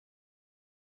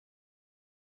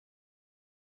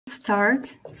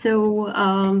Start. So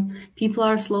people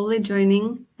are slowly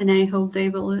joining, and I hope they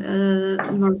will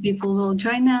more people will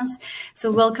join us.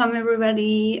 So welcome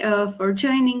everybody for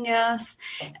joining us.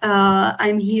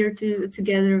 I'm here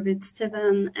together with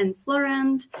Stevan and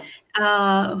Florent,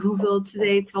 who will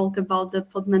today talk about the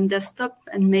Podman Desktop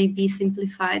and maybe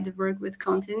simplify the work with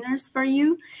containers for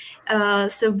you.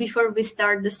 So before we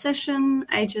start the session,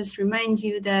 I just remind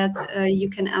you that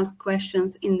you can ask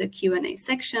questions in the Q&A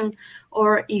section,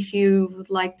 or if you would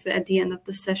like to, at the end of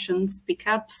the session, speak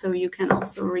up, so you can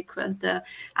also request the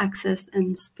access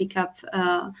and speak up.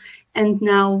 And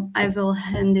now I will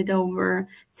hand it over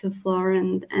to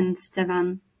Florent and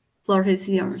Stevan. Floor is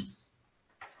yours.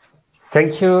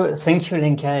 Thank you,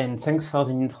 Lenka, and thanks for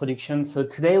the introduction. So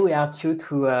today we are due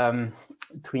to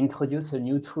introduce a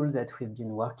new tool that we've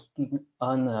been working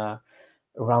on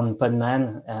around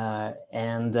Podman,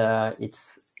 and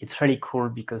it's really cool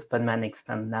because Podman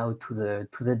expand now to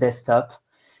the desktop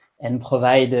and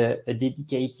provide a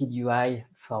dedicated UI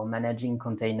for managing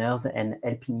containers and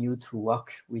helping you to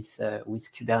work with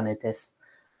Kubernetes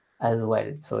as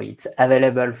well. So it's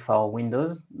available for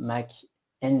Windows, Mac,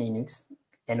 and Linux,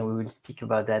 and we will speak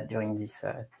about that during this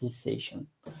session.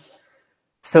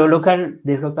 So local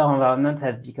developer environments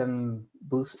have become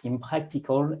both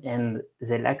impractical and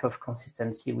the lack of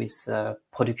consistency with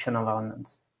production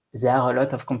environments. There are a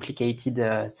lot of complicated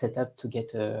setup to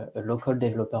get a local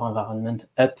developer environment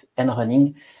up and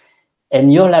running.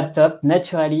 And your laptop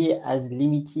naturally has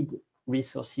limited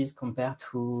resources compared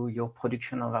to your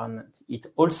production environment. It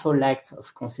also lacks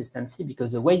of consistency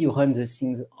because the way you run the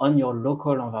things on your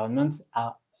local environment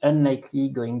are unlikely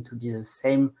going to be the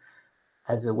same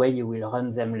as the way you will run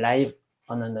them live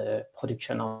on a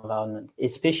production environment,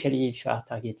 especially if you are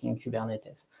targeting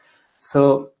Kubernetes.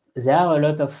 So there are a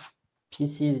lot of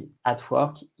pieces at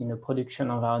work in a production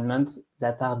environment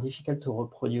that are difficult to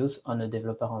reproduce on a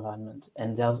developer environment.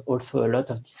 And there's also a lot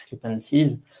of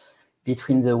discrepancies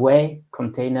between the way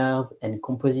containers and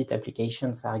composite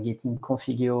applications are getting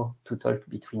configured to talk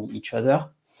between each other.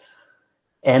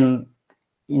 And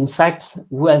in fact,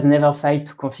 who has never tried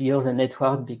to configure the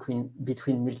network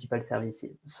between multiple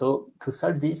services? So to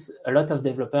solve this, a lot of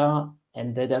developers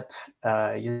ended up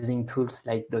using tools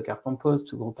like Docker Compose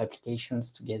to group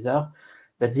applications together.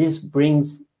 But this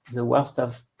brings the worst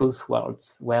of both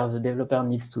worlds, where the developer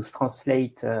needs to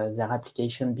translate their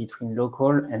application between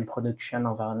local and production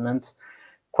environment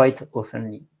quite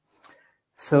oftenly.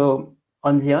 So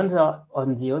on the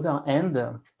other end,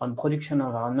 on production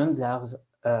environment, there's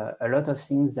a lot of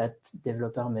things that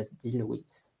developer must deal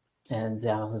with. And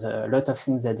there's a lot of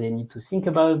things that they need to think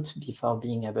about before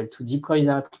being able to deploy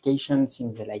their application,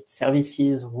 things like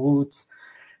services, routes,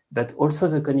 but also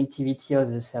the connectivity of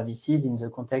the services in the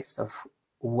context of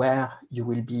where you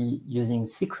will be using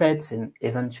secrets and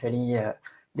eventually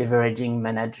leveraging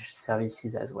managed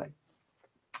services as well.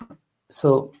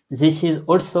 So this is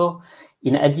also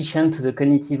in addition to the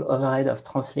cognitive overhead of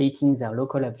translating their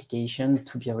local application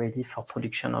to be ready for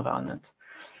production environment.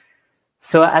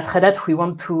 So at Red Hat, we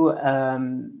want to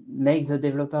make the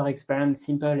developer experience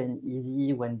simple and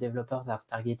easy when developers are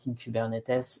targeting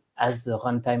Kubernetes as the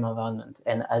runtime environment.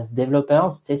 And as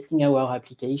developers, testing our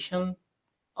application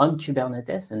on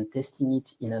Kubernetes and testing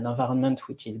it in an environment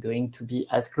which is going to be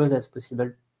as close as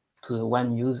possible to the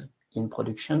one used in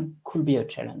production could be a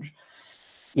challenge.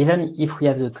 Even if we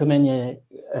have the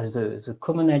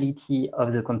commonality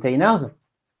of the containers,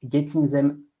 getting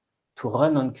them to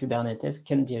run on Kubernetes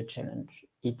can be a challenge.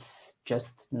 It's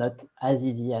just not as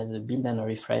easy as a build and a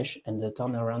refresh, and the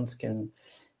turnarounds can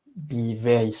be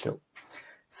very slow.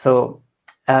 So,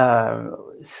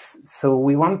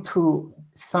 we want to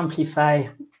simplify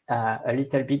a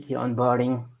little bit the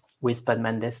onboarding with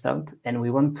Podman Desktop, and we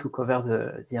want to cover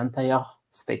the entire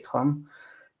spectrum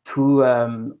to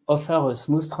offer a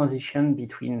smooth transition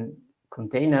between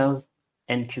containers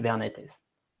and Kubernetes.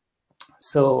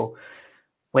 So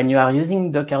when you are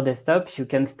using Docker Desktop, you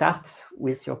can start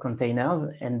with your containers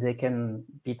and they can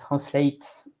be translated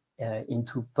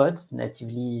into pods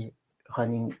natively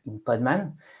running in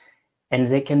Podman. And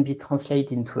they can be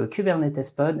translated into a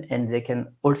Kubernetes pod, and they can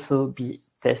also be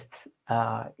tested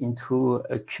into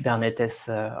a Kubernetes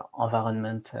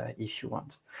environment if you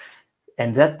want.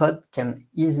 And that pod can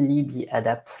easily be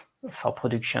adapted for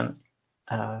production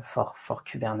for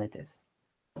Kubernetes.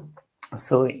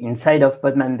 So inside of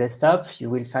Podman Desktop, you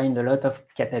will find a lot of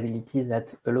capabilities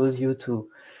that allows you to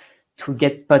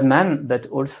get Podman, but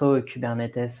also a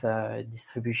Kubernetes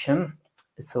distribution.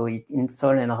 So it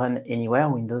install and run anywhere,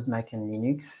 Windows, Mac, and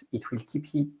Linux. It will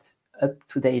keep it up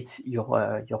to date, your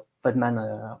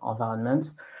Podman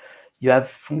environment. You have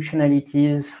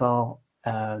functionalities for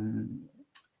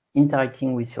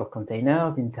interacting with your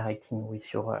containers, interacting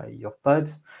with your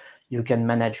pods. You can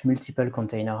manage multiple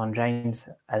container engines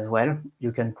as well.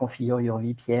 You can configure your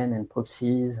VPN and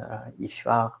proxies if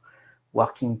you are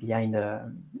working behind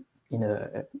in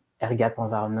a air-gap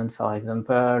environment, for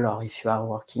example, or if you are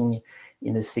working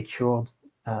in a secured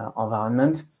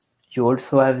environment. You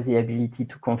also have the ability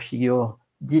to configure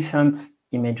different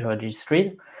image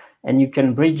registries, and you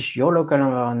can bridge your local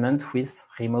environment with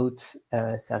remote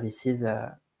services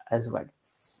as well.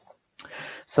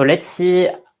 So let's see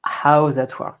how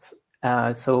that works.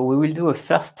 So we will do a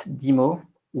first demo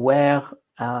where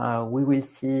we will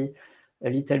see a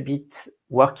little bit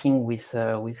working with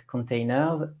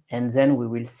containers, and then we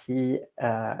will see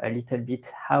a little bit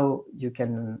how you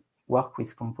can work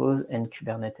with Compose and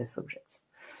Kubernetes objects.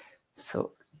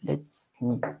 So let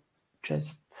me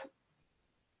just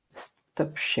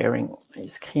stop sharing my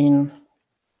screen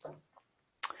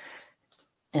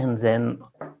and then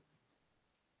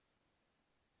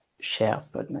share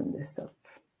Podman Desktop.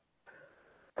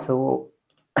 So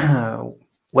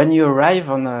when you arrive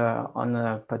on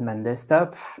a Podman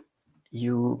Desktop,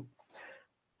 you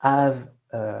have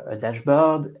a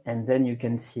dashboard, and then you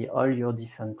can see all your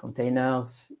different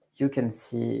containers. You can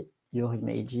see your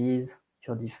images,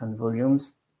 your different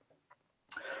volumes.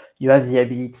 You have the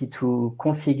ability to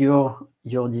configure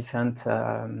your different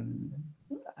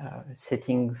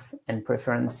settings and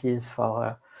preferences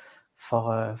for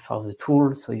the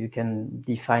tool. So you can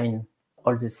define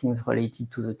all the things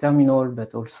related to the terminal,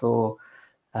 but also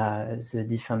the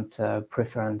different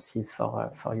preferences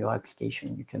for your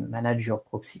application. You can manage your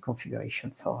proxy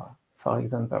configuration, for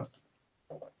example.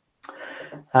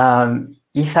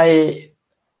 If I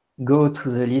go to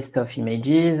the list of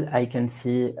images, I can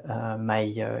see my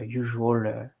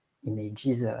usual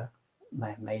images,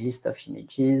 my list of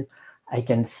images. I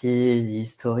can see the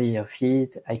history of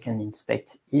it. I can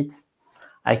inspect it.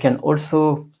 I can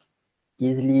also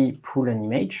easily pull an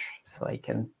image. So I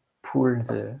can pull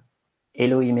the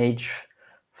hello image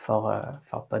for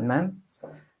Podman.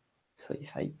 So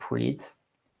if I pull it,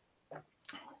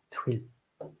 it will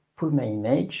pull my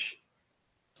image.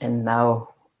 And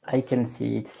now I can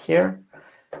see it here,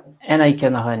 and I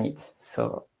can run it.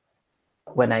 So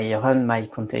when I run my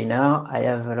container, I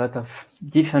have a lot of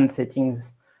different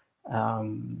settings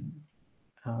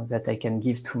that I can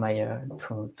give to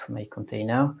my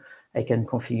container. I can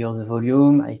configure the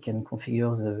volume, I can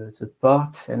configure the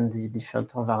ports and the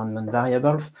different environment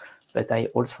variables, but I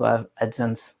also have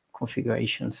advanced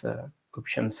configurations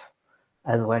options,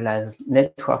 as well as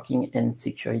networking and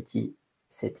security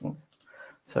settings.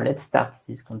 So let's start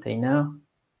this container,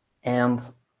 and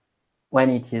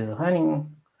when it is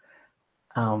running,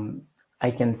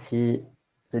 I can see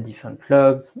the different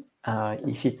logs.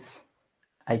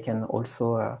 I can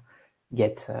also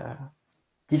get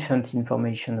different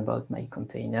information about my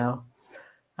container.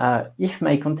 If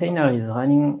my container is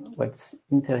running, what's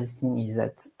interesting is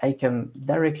that I can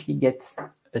directly get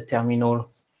a terminal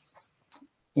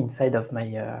inside of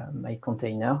my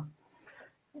container,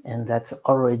 and that's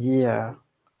already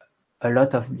a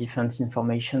lot of different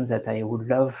information that I would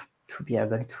love to be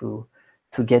able to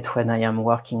get when I am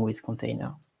working with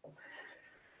container.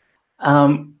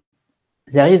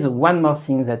 There is one more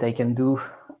thing that I can do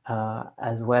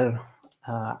as well.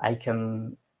 I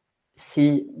can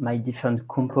see my different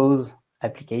Compose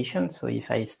applications. So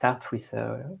if I start with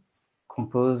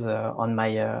Compose on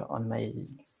my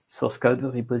source code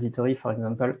repository, for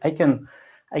example, I can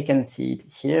see it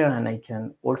here, and I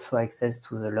can also access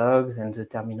to the logs and the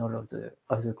terminal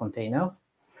of the containers.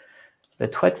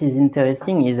 But what is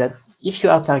interesting is that if you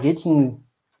are targeting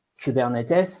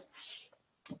Kubernetes,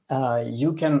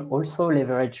 you can also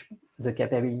leverage the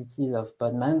capabilities of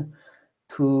Podman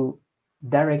to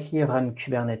directly run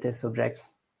Kubernetes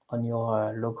objects on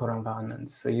your local environment.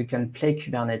 So you can play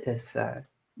Kubernetes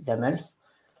YAMLs.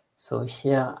 So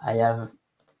here I have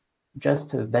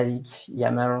just a basic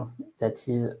YAML that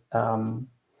is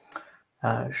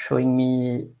showing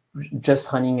me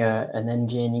just running an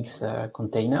nginx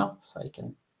container. So I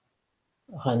can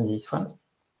run this one.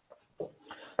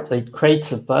 So it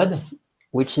creates a pod,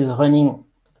 which is running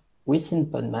within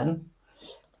Podman,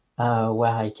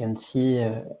 where I can see,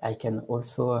 I can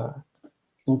also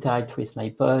interact with my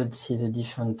pod, see the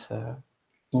different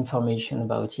information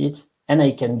about it, and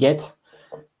I can get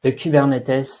the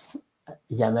Kubernetes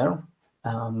YAML,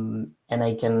 and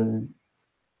I can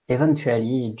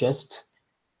eventually just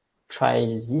try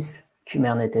this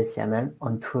Kubernetes YAML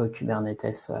onto a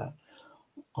Kubernetes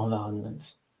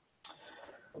environment.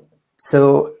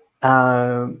 So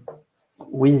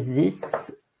with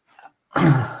this,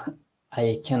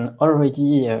 I can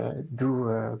already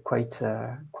do quite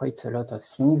a lot of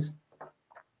things.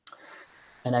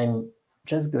 And I'm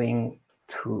just going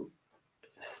to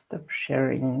stop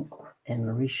sharing and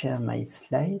reshare my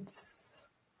slides.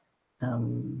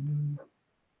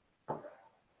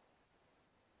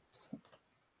 So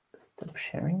stop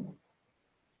sharing.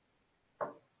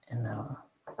 And now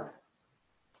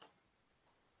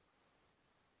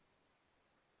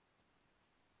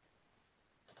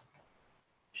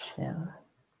share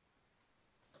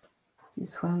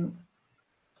this one.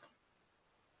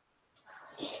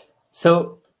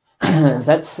 So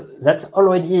that's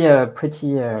already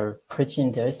pretty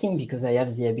interesting, because I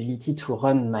have the ability to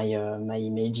run my my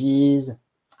images.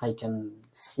 I can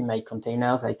see my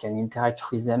containers. I can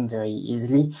interact with them very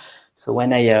easily. So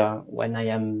when I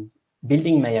am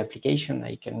building my application,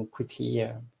 I can quickly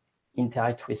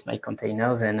interact with my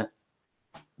containers and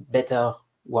better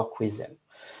work with them.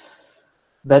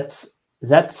 But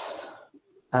that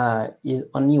is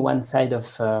only one side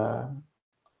of the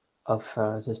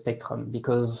spectrum,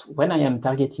 because when I am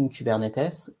targeting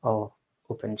Kubernetes or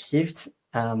OpenShift,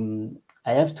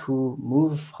 I have to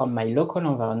move from my local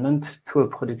environment to a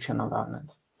production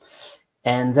environment.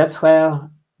 And that's where,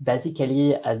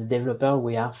 basically, as developer,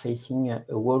 we are facing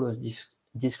a wall of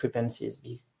discrepancies,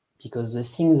 because the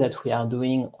things that we are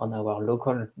doing on our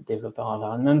local developer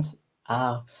environment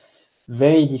are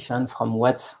very different from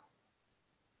what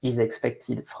is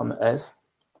expected from us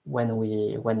when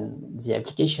the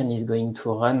application is going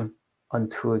to run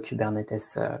onto a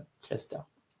Kubernetes cluster.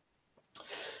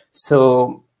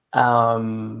 So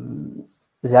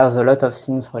there's a lot of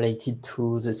things related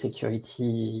to the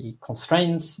security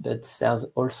constraints, but there's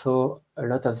also a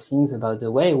lot of things about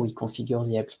the way we configure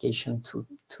the application to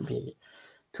be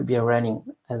running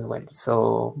as well.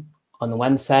 So on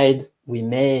one side, we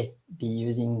may be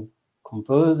using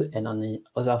Compose, and on the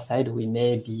other side, we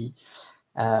may be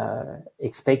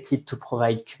expected to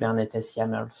provide Kubernetes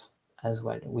YAMLs as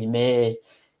well. We may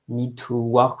need to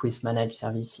work with managed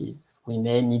services. We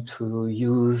may need to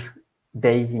use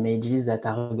base images that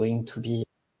are going to be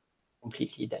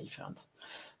completely different.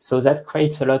 So that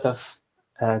creates a lot of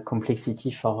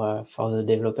complexity for the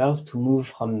developers to move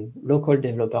from local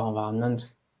developer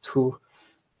environment to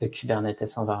a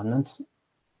Kubernetes environment.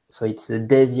 So it's a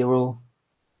day zero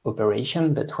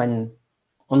operation, but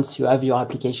once you have your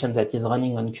application that is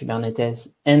running on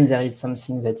Kubernetes and there is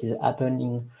something that is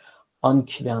happening on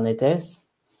Kubernetes,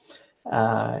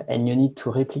 and you need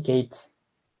to replicate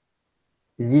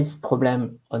this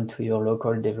problem onto your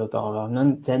local developer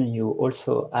environment, then you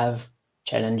also have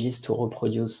challenges to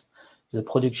reproduce the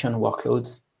production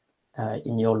workload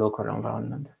in your local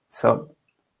environment. So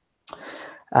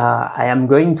I am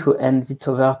going to hand it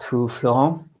over to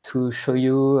Florent to show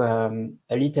you a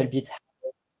little bit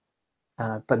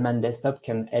how Podman Desktop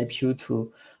can help you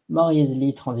to more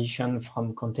easily transition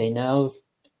from containers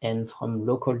and from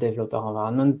local developer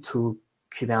environment to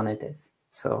Kubernetes.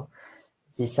 So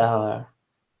these are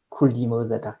cool demos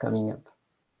that are coming up.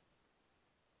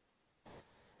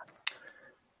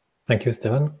 Thank you,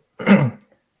 Stevan.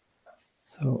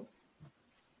 So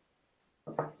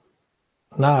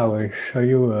now I will show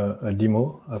you a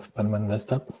demo of Podman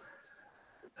Desktop.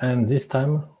 And this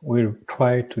time we'll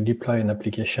try to deploy an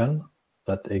application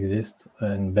that exists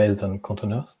and based on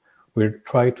containers. We'll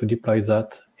try to deploy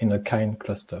that in a K8s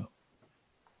cluster.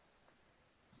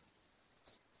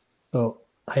 So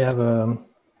I have a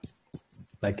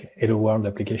like Hello World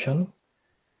application.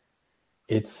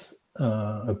 It's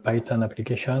a Python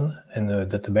application and a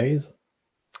database.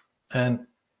 And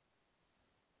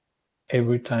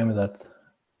every time that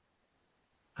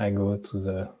I go to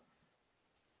the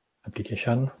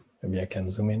application, maybe I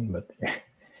can zoom in, but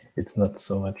it's not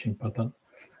so much important.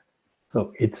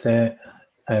 So it's I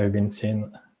have been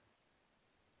seen.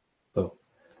 So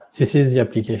this is the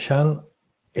application.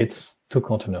 It's two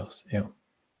containers here.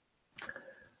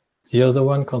 The other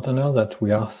one container that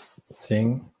we are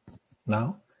seeing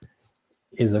now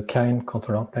is a K8s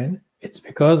controller plane. It's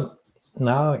because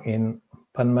now in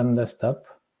Podman Desktop,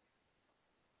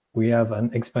 we have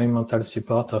an experimental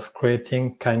support of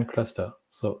creating K8s cluster.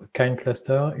 So a K8s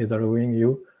cluster is allowing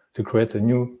you to create a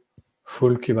new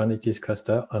full Kubernetes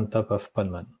cluster on top of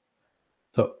Podman.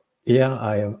 So here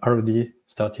I have already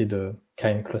started a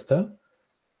K8s cluster.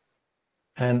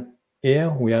 And here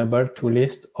we are able to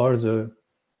list all the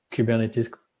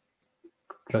Kubernetes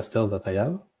clusters that I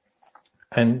have.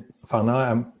 And for now,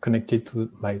 I'm connected to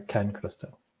my K8s cluster.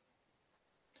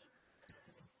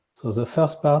 So the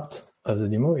first part of the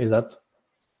demo is that,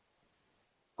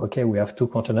 okay, we have two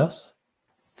containers.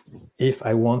 If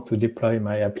I want to deploy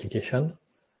my application,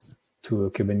 to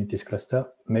a Kubernetes cluster,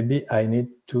 maybe I need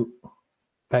to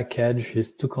package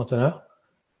these two containers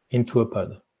into a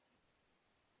pod.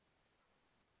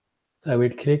 So I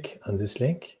will click on this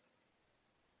link,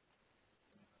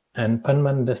 and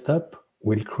Podman Desktop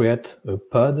will create a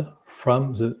pod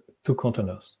from the two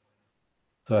containers.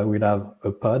 So I will have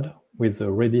a pod with a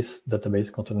Redis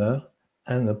database container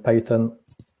and a Python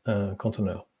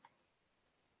container.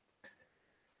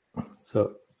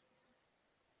 So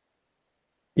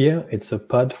here it's a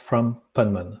pod from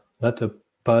Podman, not a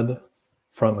pod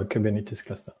from a Kubernetes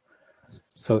cluster.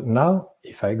 So now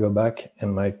if I go back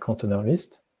in my container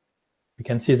list, you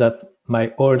can see that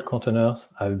my old containers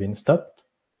have been stopped,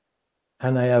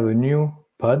 and I have a new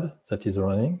pod that is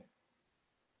running,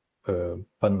 a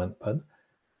Podman pod,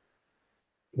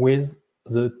 with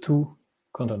the two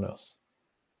containers.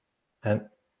 And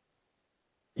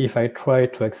if I try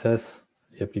to access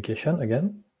the application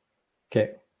again,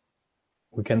 okay,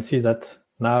 we can see that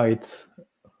now it's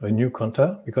a new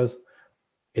counter because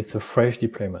it's a fresh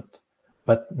deployment.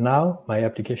 But now my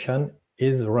application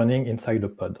is running inside a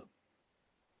pod.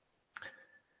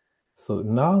 So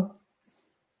now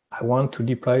I want to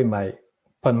deploy my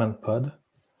Podman pod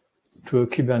to a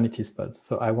Kubernetes pod.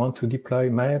 So I want to deploy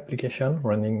my application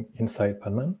running inside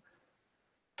Podman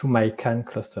to my K8s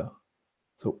cluster.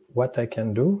 So what I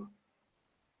can do,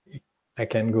 I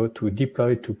can go to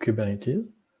deploy to Kubernetes,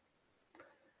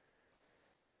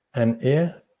 and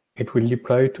here it will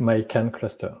deploy to my K8s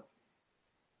cluster.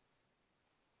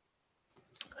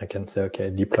 I can say,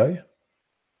 okay, deploy.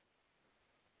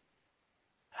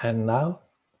 And now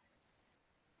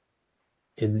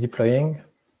it's deploying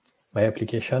my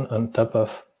application on top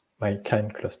of my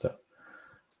K8s cluster.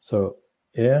 So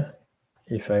here,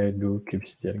 if I do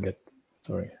kubectl get,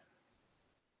 sorry,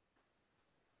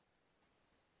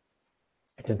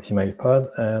 I can see my pod,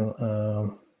 and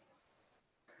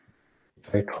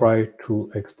if I try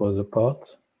to expose the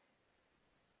port,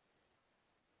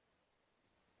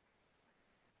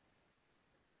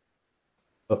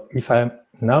 so if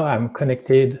I'm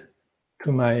connected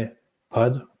to my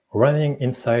pod running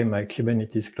inside my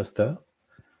Kubernetes cluster,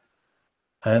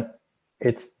 and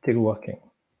it's still working.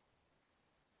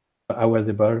 I was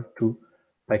able to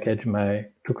package my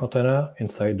two containers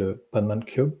inside the Podman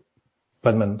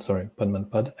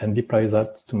pod, and deploy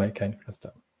that to my K8s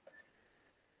cluster.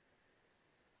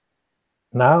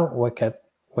 Now what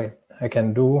I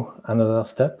can do another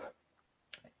step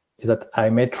is that I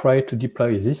may try to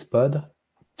deploy this pod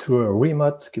to a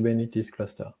remote Kubernetes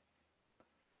cluster.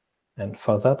 And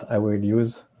for that, I will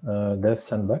use Dev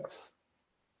Sandbox,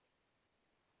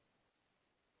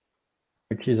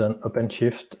 which is an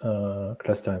OpenShift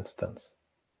cluster instance.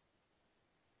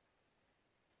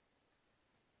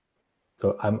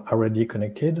 So I'm already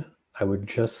connected. I will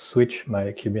just switch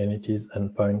my Kubernetes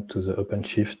endpoint to the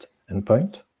OpenShift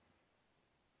endpoint.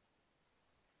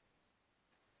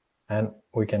 And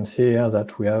we can see here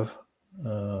that we have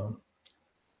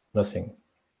nothing.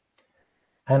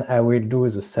 And I will do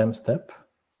the same step.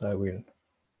 I will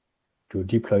do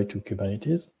deploy to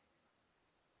Kubernetes.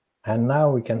 And now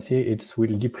we can see it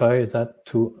will deploy that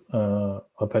to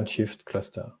OpenShift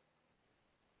cluster.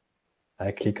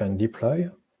 I click on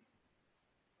deploy.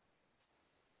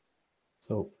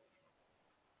 So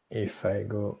if I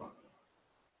go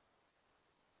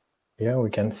here,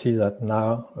 we can see that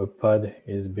now a pod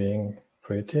is being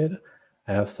created.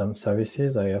 I have some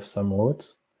services, I have some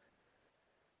routes.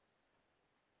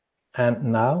 And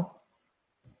now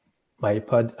my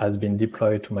pod has been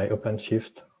deployed to my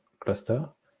OpenShift cluster.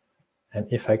 And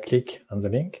if I click on the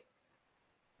link,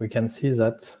 we can see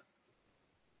that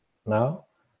now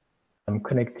I'm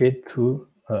connected to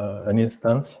an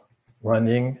instance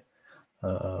running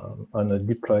on a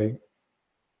deployed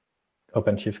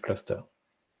OpenShift cluster.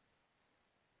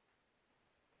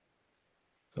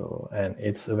 So, and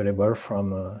it's available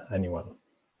from anyone.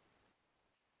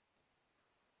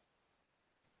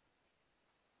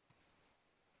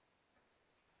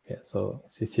 Yeah, so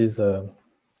this is the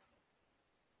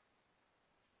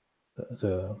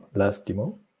last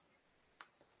demo.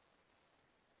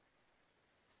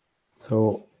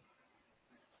 So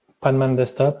Podman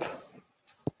Desktop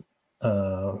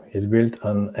is built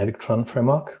on Electron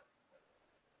framework,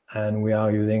 and we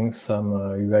are using some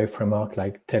UI framework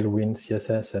like Tailwind,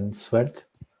 CSS, and Svelte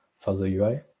for the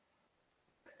UI.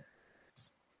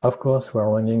 Of course, we're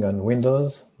running on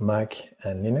Windows, Mac,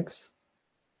 and Linux.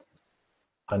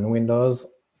 On Windows,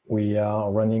 we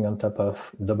are running on top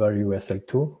of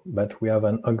WSL2, but we have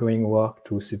an ongoing work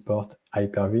to support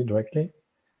Hyper-V directly.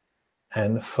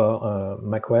 And for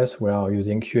macOS, we are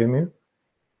using QEMU.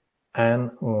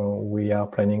 And we are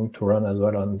planning to run as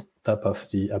well on top of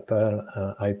the Apple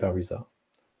hypervisor.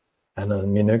 And on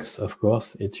Linux, of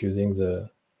course, it's using the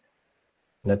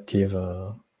native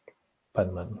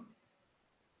Podman.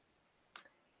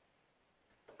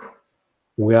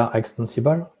 We are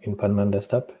extensible in Podman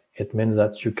Desktop. It means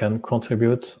that you can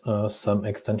contribute some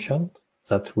extensions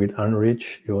that will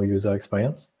enrich your user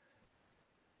experience.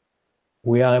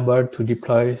 We are able to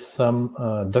deploy some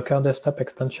Docker Desktop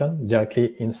extension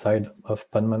directly inside of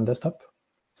Podman Desktop.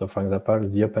 So for example,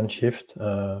 the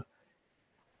OpenShift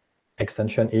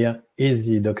extension here is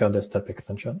the Docker Desktop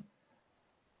extension.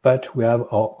 But we have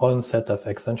our own set of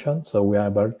extensions. So we are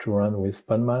able to run with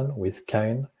Podman, with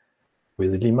Kind,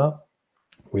 with Lima,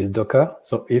 with Docker.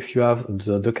 So if you have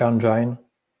the Docker engine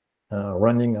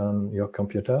running on your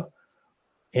computer,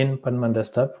 in Podman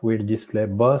Desktop, we'll display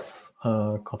both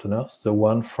containers, the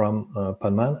one from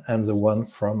Podman and the one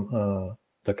from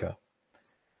Docker.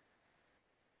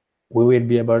 We will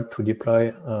be able to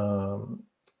deploy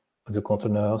the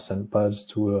containers and pods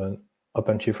to an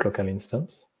OpenShift local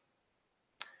instance.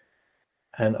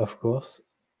 And of course,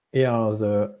 here are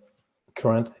the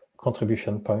current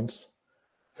contribution points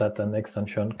that an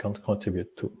extension can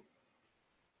contribute to.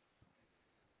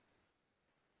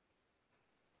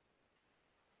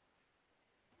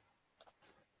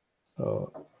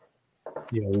 So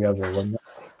here we have a roadmap.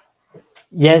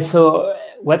 Yeah, so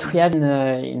what we have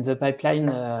in the pipeline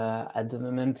at the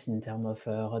moment in terms of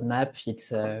roadmap,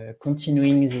 it's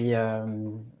continuing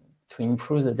to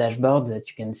improve the dashboard that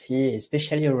you can see,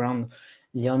 especially around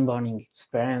the onboarding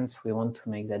experience. We want to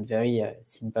make that very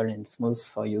simple and smooth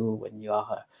for you when you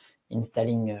are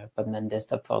installing Podman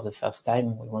Desktop for the first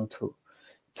time. We want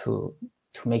to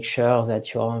make sure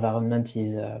that your environment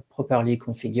is properly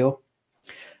configured.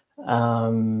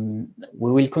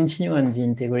 We will continue on the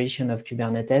integration of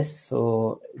Kubernetes.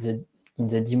 So in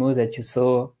the demo that you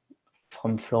saw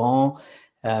from Florent,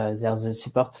 there's a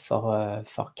support for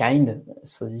Kind.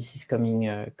 So this is coming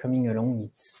along.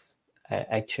 It's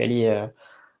actually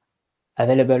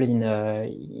available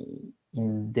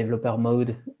in developer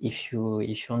mode if you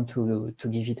want to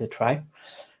give it a try.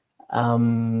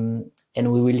 And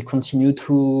we will continue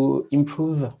to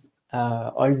improve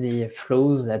all the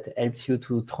flows that helps you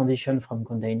to transition from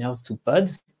containers to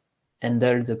pods,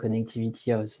 handle the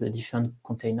connectivity of the different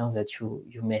containers that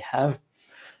you may have,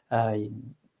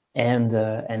 and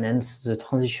hence the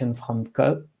transition from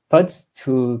pods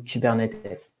to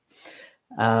Kubernetes.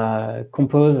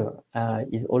 Compose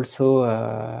is also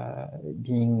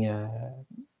being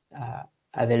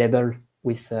available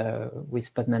with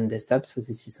Podman Desktop, so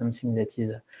this is something that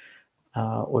is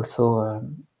also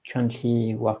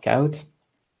currently work out,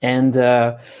 and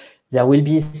there will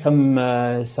be some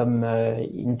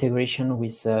integration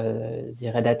with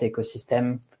the Red Hat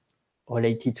ecosystem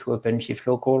related to OpenShift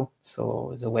local.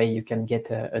 So the way you can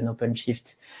get an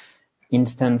OpenShift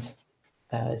instance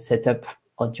set up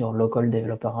on your local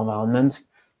developer environment,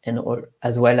 and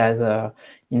as well as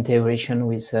integration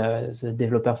with the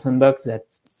developer sandbox that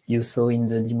you saw in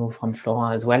the demo from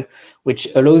Florent as well, which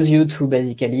allows you to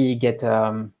basically get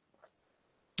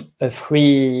a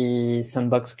free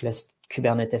sandbox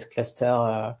Kubernetes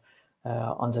cluster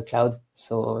on the cloud.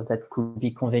 So that could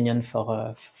be convenient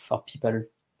for people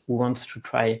who want to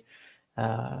try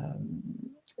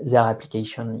their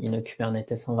application in a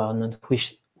Kubernetes environment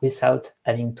without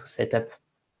having to set up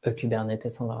a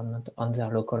Kubernetes environment on their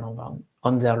local environment,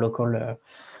 on their local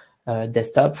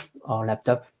desktop or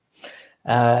laptop.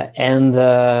 And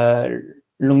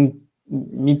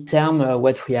midterm,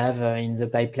 what we have in the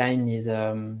pipeline is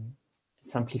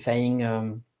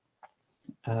simplifying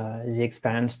the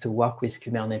experience to work with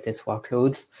Kubernetes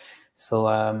workloads. So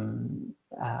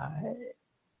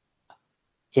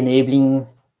enabling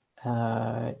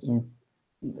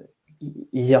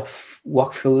easier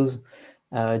workflows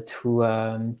to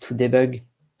debug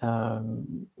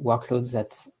workloads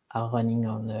that are running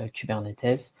on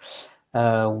Kubernetes.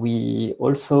 We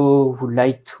also would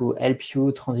like to help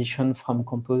you transition from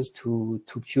Compose to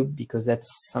Kube, because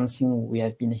that's something we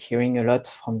have been hearing a lot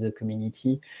from the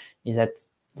community, is that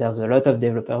there's a lot of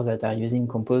developers that are using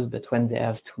Compose, but when they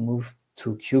have to move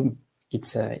to Kube,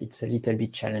 it's a little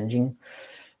bit challenging.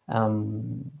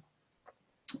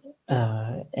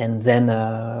 And then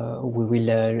we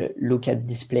will look at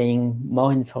displaying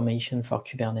more information for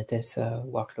Kubernetes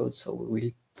workloads. So we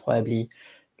will probably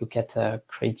look at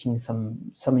creating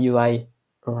some UI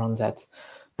around that.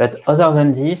 But other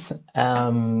than this,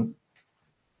 the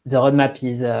roadmap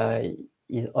is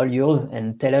all yours,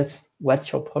 and tell us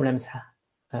what your problems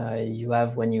you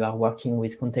have when you are working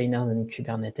with containers and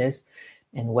Kubernetes,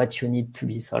 and what you need to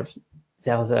be solved.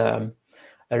 There's a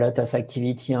a lot of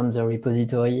activity on the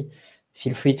repository.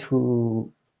 Feel free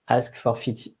to ask for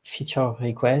feature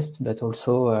requests, but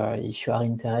also if you are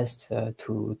interested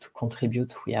to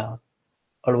contribute, we are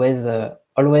always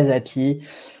happy.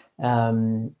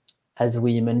 As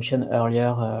we mentioned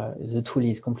earlier, the tool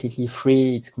is completely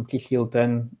free. It's completely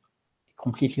open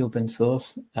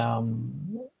source,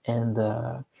 and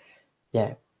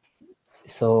yeah.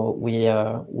 So we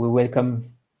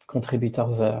welcome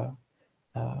contributors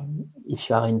if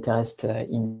you are interested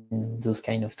in those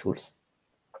kind of tools.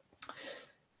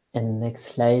 And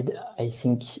next slide, I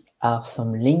think, are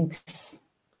some links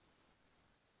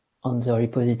on the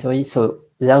repository. So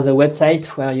there's a website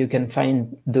where you can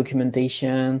find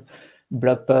documentation,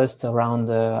 blog posts around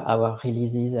our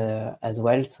releases as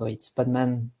well. So it's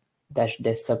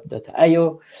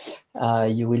podman-desktop.io.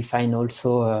 You will find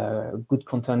also good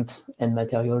content and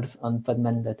materials on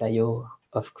podman.io,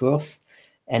 of course.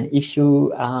 And if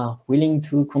you are willing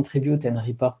to contribute and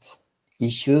report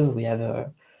issues, we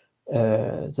have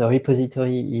the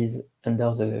repository is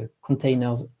under the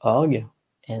containers.org,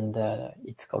 and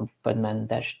it's called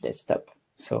Podman-Desktop.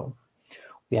 So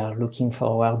we are looking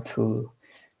forward to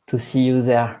see you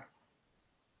there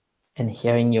and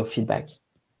hearing your feedback.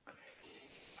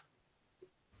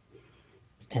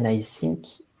 And I think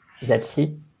that's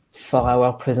it for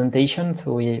our presentation.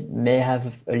 So we may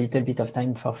have a little bit of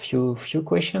time for few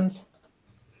questions.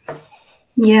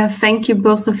 Yeah, thank you,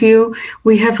 both of you.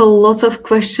 We have a lot of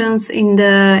questions in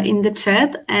the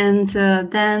chat, and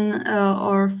Dan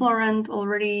or Florent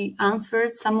already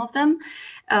answered some of them.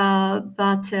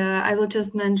 But I will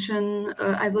just mention,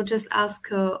 I will just ask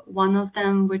one of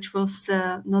them, which was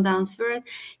not answered.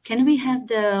 Can we have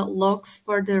the logs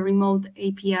for the remote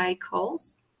API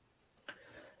calls?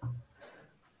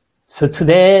 So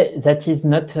today, that is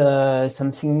not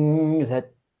something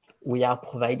that we are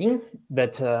providing,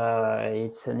 but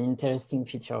it's an interesting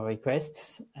feature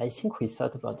request. I think we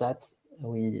thought about that.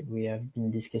 We have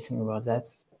been discussing about that.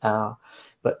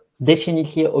 But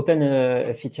definitely open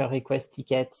a feature request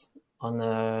ticket on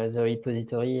the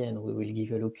repository, and we will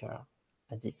give a look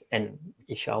at this. And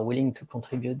if you are willing to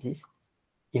contribute this,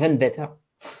 even better.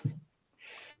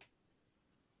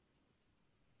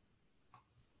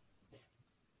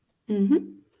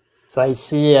 Mm-hmm. So I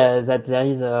see that there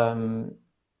is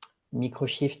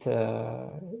microshift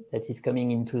that is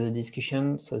coming into the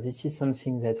discussion. So this is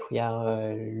something that we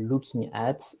are looking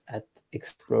at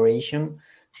exploration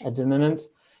at the moment.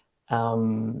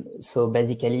 So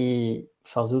basically,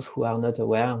 for those who are not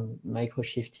aware,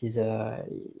 microshift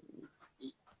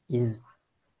is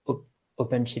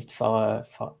OpenShift for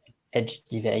edge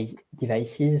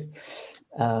devices.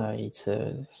 It's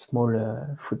a small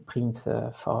footprint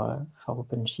for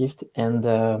OpenShift,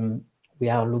 and we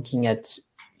are looking at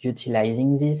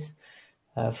utilizing this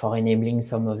for enabling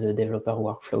some of the developer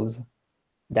workflows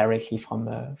directly from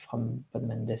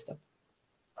Podman Desktop.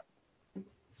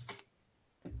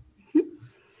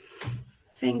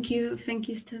 Thank you,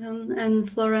 Stevan and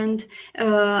Florent.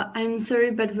 I'm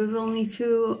sorry, but we will need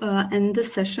to end the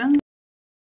session.